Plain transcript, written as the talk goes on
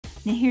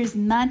Now here's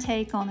my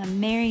take on a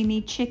Marry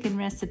Me chicken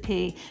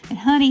recipe. And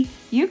honey,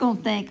 you're gonna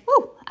think,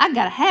 oh, I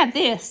gotta have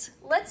this.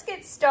 Let's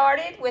get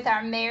started with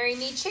our Marry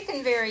Me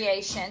chicken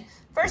variation.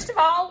 First of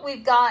all,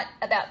 we've got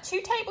about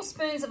 2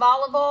 tablespoons of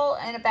olive oil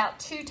and about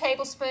 2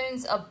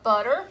 tablespoons of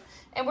butter.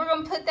 And we're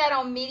gonna put that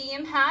on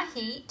medium-high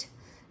heat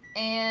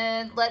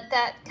and let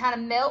that kind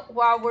of melt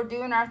while we're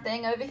doing our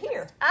thing over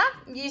here.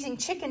 I'm using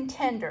chicken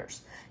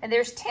tenders, and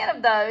there's 10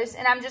 of those,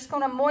 and I'm just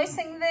gonna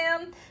moisten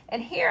them.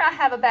 And here I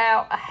have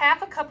about a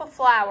half a cup of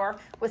flour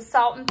with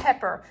salt and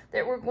pepper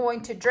that we're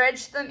going to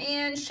dredge them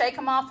in, shake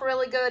them off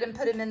really good, and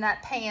put them in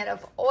that pan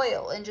of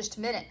oil in just a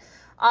minute.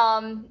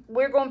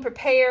 We're going to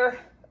prepare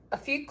a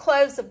few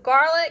cloves of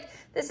garlic.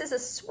 This is a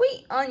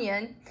sweet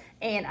onion,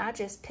 and I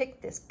just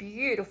picked this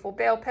beautiful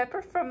bell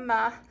pepper from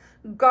my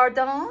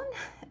garden.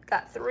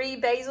 Got 3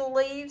 basil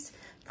leaves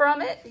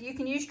from it. You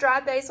can use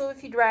dry basil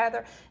if you'd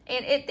rather.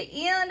 And at the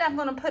end, I'm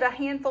gonna put a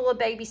handful of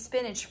baby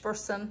spinach for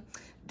some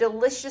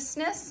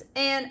deliciousness.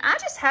 And I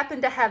just happen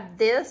to have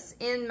this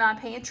in my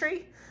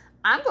pantry.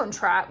 I'm gonna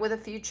try it with a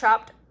few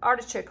chopped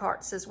artichoke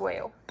hearts as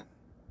well.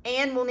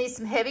 And we'll need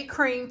some heavy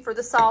cream for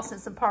the sauce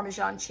and some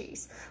Parmesan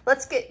cheese.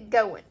 Let's get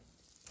going.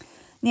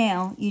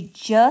 Now, you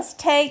just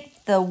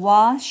take the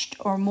washed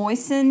or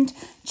moistened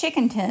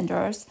chicken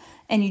tenders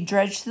and you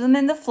dredge them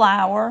in the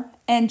flour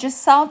and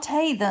just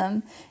saute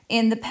them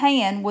in the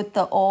pan with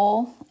the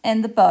oil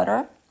and the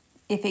butter.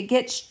 If it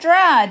gets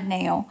dried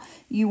now,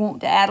 you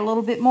want to add a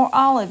little bit more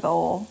olive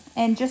oil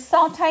and just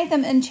saute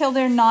them until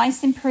they're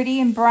nice and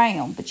pretty and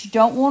brown. But you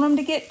don't want them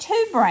to get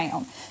too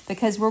brown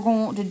because we're going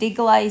to want to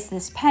deglaze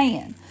this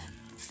pan.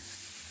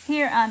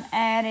 Here I'm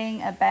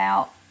adding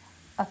about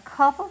a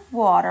cup of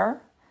water.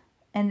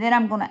 And then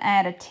I'm going to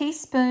add a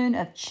teaspoon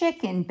of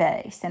chicken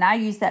base. And I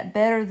use that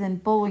better than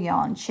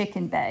bouillon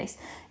chicken base.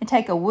 And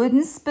take a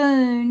wooden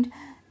spoon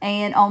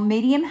and on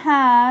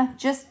medium-high,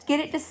 just get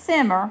it to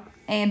simmer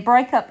and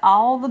break up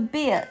all the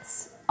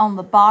bits on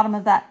the bottom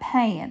of that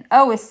pan.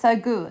 Oh, it's so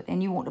good.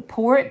 And you want to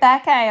pour it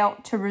back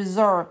out to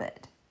reserve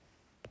it.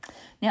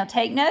 Now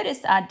take notice,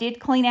 I did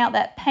clean out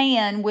that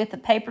pan with a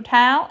paper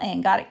towel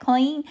and got it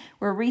clean.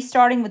 We're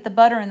restarting with the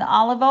butter and the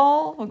olive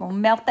oil. We're going to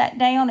melt that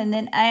down and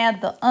then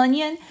add the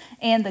onion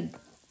and the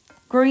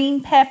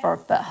green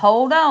pepper. But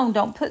hold on,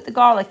 don't put the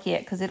garlic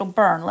yet because it'll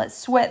burn. Let's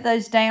sweat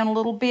those down a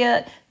little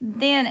bit,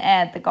 then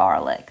add the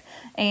garlic.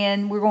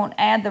 And we're going to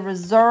add the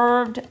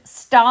reserved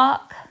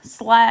stock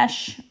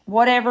 /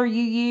 whatever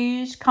you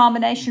use,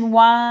 combination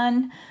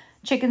wine,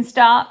 chicken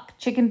stock,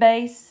 chicken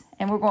base.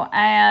 And we're going to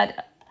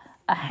add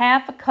a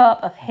half a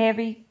cup of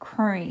heavy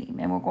cream,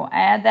 and we're going to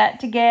add that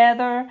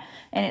together,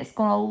 and it's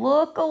going to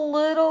look a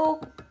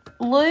little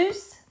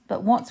loose,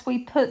 but once we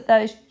put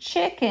those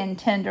chicken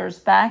tenders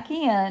back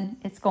in,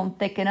 it's going to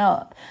thicken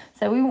up.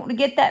 So we want to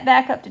get that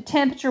back up to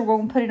temperature. We're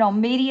going to put it on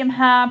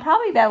medium-high,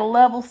 probably about a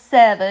level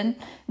 7.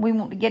 We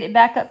want to get it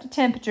back up to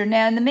temperature.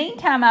 Now, in the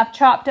meantime, I've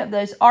chopped up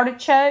those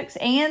artichokes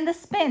and the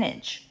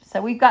spinach.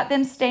 So we've got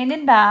them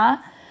standing by,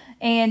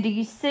 and do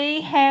you see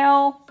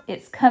how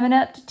it's coming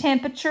up to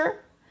temperature?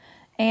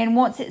 And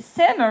once it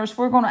simmers,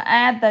 we're going to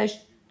add those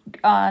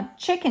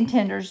chicken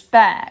tenders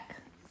back.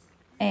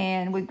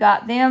 And we've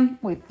got them,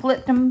 we've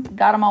flipped them,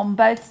 got them on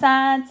both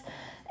sides.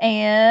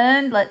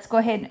 And let's go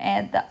ahead and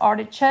add the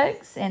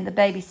artichokes and the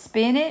baby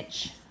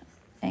spinach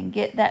and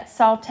get that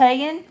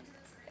sauteing.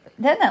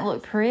 Doesn't that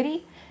look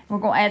pretty? We're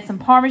going to add some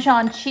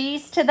Parmesan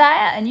cheese to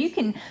that. And you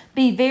can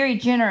be very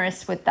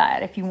generous with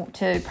that if you want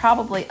to.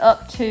 Probably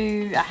up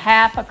to a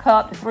half a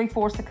cup to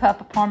 3/4 a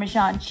cup of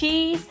Parmesan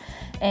cheese.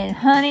 And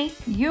honey,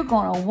 you're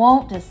going to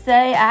want to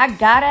say, I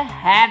gotta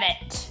have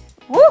it.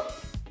 Woo!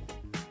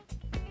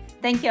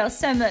 Thank y'all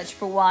so much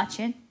for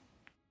watching.